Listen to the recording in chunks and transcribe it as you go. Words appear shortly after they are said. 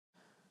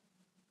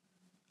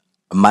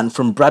a man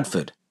from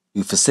Bradford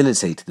who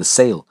facilitated the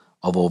sale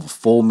of over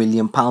 £4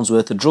 million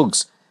worth of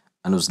drugs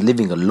and was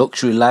living a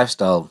luxury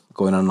lifestyle,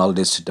 going on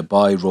holidays to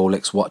Dubai,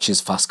 Rolex watches,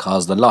 fast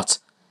cars, the lot,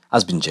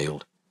 has been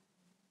jailed.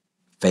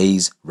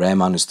 Faze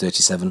Rahman, who's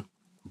 37,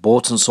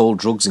 bought and sold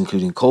drugs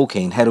including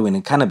cocaine, heroin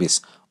and cannabis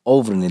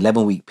over an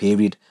 11-week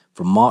period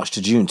from March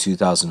to June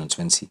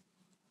 2020.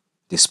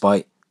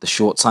 Despite the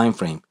short time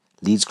frame,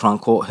 Leeds Crown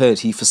Court heard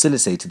he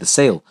facilitated the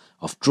sale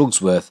of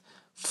drugs worth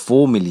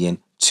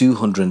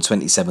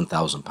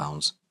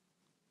 £4,227,000.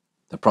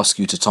 The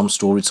prosecutor Tom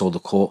Story told the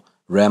court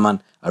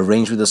Rahman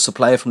arranged with a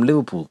supplier from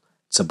Liverpool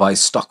to buy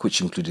stock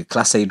which included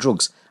Class A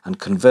drugs and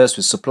conversed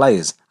with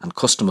suppliers and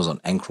customers on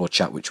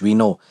EncroChat, which we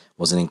know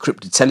was an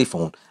encrypted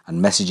telephone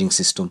and messaging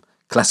system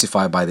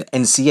classified by the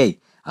NCA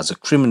as a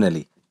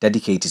criminally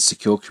dedicated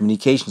secure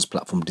communications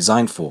platform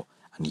designed for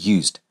and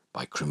used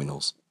by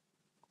criminals.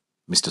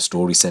 Mr.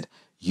 Story said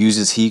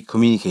users he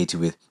communicated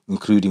with,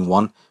 including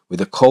one with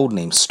a code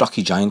named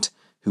Stocky Giant,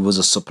 who was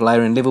a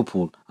supplier in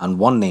Liverpool, and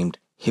one named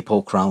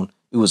Hippo Crown,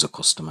 who was a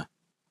customer.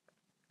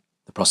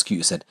 The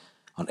prosecutor said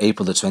on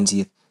April the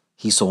 20th,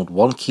 he sold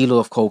 1 kilo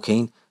of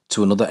cocaine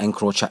to another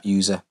EncroChat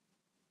user.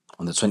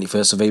 On the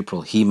 21st of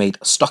April, he made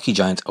Stocky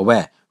Giant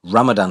aware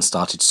Ramadan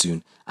started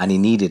soon and he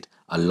needed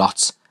a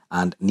lot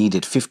and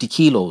needed 50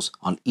 kilos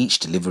on each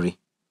delivery.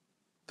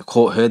 The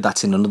court heard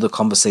that in another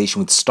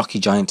conversation with Stocky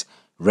Giant,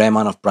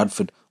 Rahman of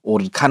Bradford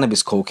ordered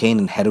cannabis, cocaine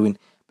and heroin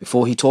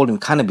before he told him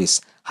cannabis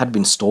had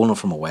been stolen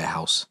from a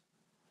warehouse.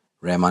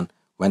 Rahman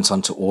went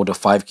on to order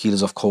 5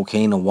 kilos of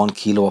cocaine and 1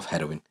 kilo of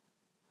heroin.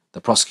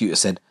 The prosecutor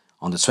said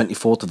on the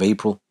 24th of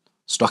April,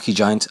 Stocky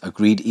Giant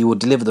agreed he would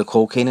deliver the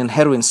cocaine and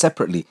heroin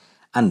separately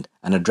and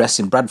an address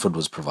in Bradford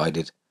was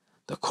provided.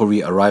 The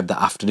courier arrived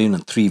that afternoon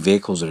and 3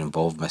 vehicles were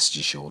involved,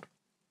 messages showed.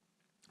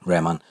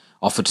 Rahman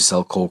offered to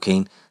sell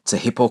cocaine to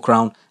Hippo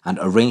Crown and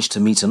arranged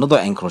to meet another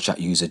EncroChat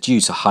user due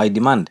to high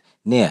demand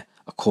near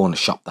a corner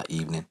shop that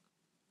evening.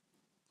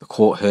 The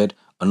court heard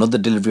another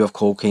delivery of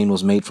cocaine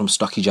was made from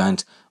Stocky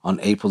Giant on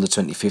April the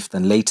 25th,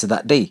 and later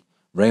that day,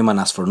 Rahman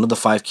asked for another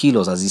 5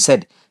 kilos as he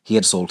said he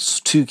had sold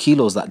 2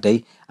 kilos that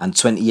day and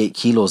 28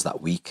 kilos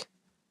that week.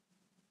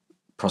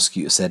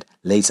 Prosecutor said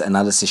later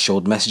analysis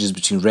showed messages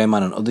between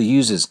Rahman and other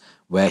users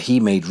where he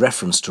made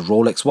reference to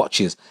Rolex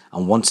watches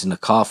and wanting a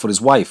car for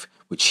his wife,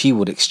 which he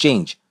would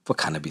exchange for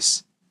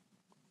cannabis.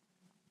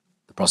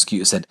 The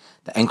prosecutor said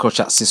the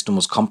EncroChat system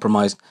was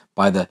compromised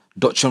by the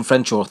Dutch and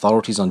French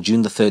authorities on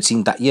June the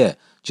 13th that year,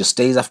 just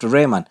days after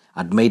Rahman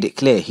had made it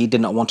clear he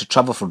did not want to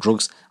travel for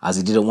drugs as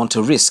he didn't want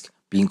to risk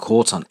being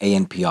caught on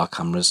ANPR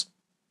cameras.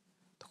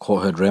 The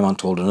court heard Rahman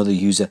told another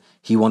user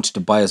he wanted to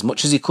buy as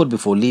much as he could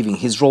before leaving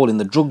his role in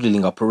the drug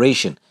dealing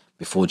operation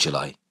before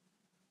July.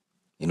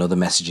 In other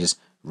messages,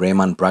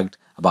 Rahman bragged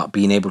about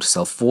being able to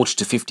sell 40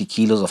 to 50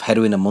 kilos of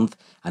heroin a month,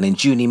 and in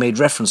June he made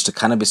reference to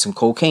cannabis and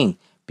cocaine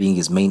being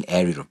his main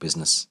area of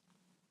business.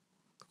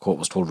 The court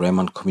was told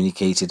Rahman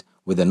communicated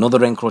with another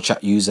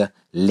EncroChat user,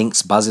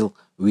 Lynx Basil,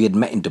 who he had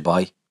met in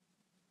Dubai.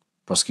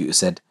 Prosecutor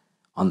said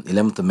on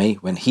 11th of May,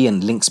 when he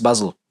and Lynx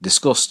Basil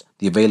discussed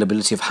the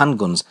availability of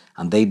handguns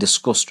and they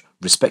discussed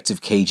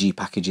respective KG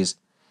packages,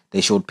 they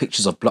showed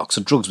pictures of blocks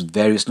of drugs with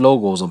various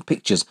logos on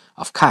pictures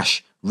of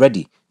cash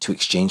ready to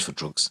exchange for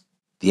drugs.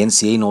 The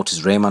NCA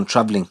noticed Rahman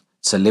travelling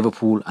to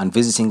Liverpool and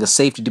visiting a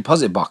safety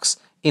deposit box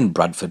in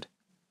Bradford.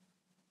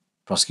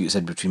 Prosecutor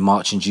said between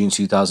March and June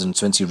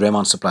 2020,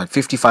 Rahman supplied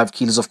 55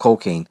 kilos of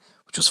cocaine,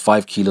 which was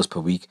 5 kilos per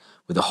week,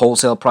 with a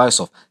wholesale price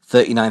of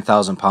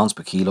 £39,000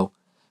 per kilo,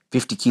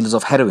 50 kilos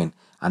of heroin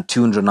and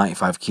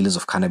 295 kilos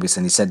of cannabis,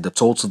 and he said the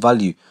total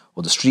value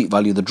or the street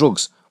value of the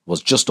drugs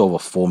was just over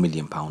 £4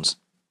 million.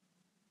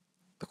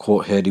 The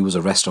court heard he was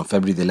arrested on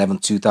February 11,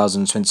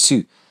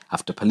 2022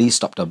 after police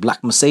stopped a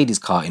black Mercedes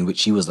car in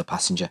which he was the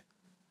passenger.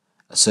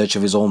 A search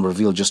of his home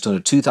revealed just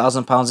under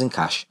 £2,000 in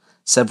cash,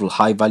 several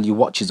high-value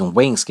watches and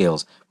weighing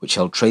scales which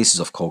held traces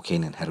of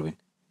cocaine and heroin.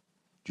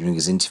 During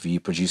his interview, he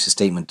produced a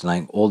statement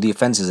denying all the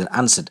offences and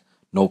answered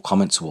no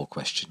comment to all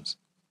questions.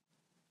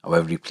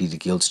 However, he pleaded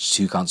guilty to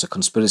 2 counts of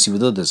conspiracy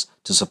with others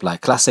to supply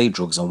Class A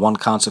drugs and 1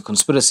 count of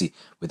conspiracy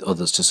with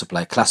others to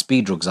supply Class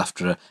B drugs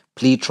after a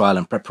plea trial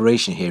and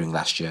preparation hearing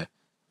last year.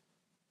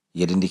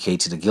 He had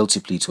indicated a guilty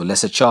plea to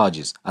lesser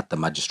charges at the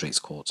magistrate's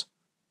court.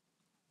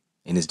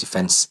 In his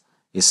defence,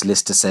 his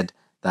solicitor said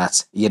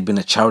that he had been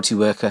a charity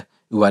worker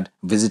who had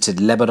visited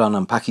Lebanon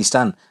and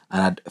Pakistan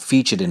and had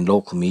featured in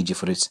local media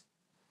for it.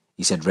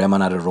 He said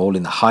Rahman had a role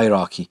in the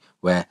hierarchy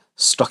where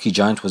Stocky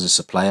Giant was a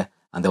supplier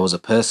and there was a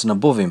person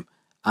above him,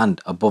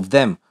 and above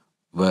them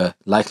were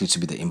likely to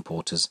be the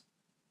importers.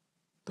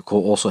 The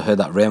court also heard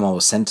that Rahman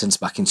was sentenced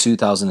back in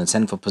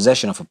 2010 for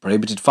possession of a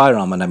prohibited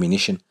firearm and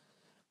ammunition,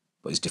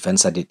 but his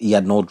defence added he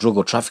had no drug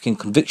or trafficking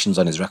convictions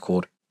on his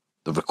record.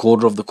 The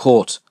recorder of the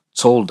court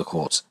told the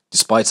court,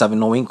 despite having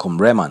no income,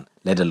 Rahman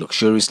led a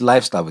luxurious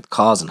lifestyle with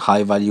cars and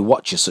high-value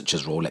watches such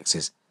as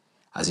Rolexes.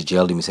 As he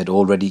jailed him, he said,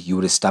 already you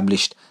were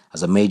established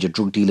as a major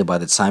drug dealer by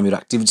the time your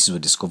activities were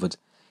discovered.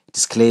 It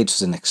is clear it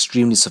was an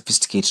extremely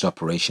sophisticated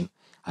operation.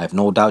 I have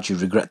no doubt you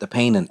regret the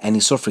pain and any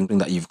suffering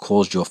that you've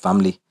caused your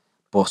family.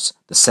 but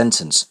the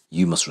sentence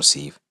you must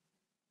receive.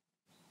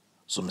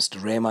 So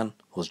Mr. Rayman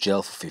was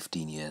jailed for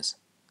 15 years.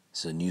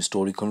 This is a new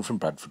story coming from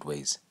Bradford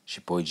Ways. It's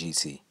your boy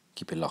GC.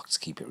 Keep it locked,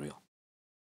 keep it real.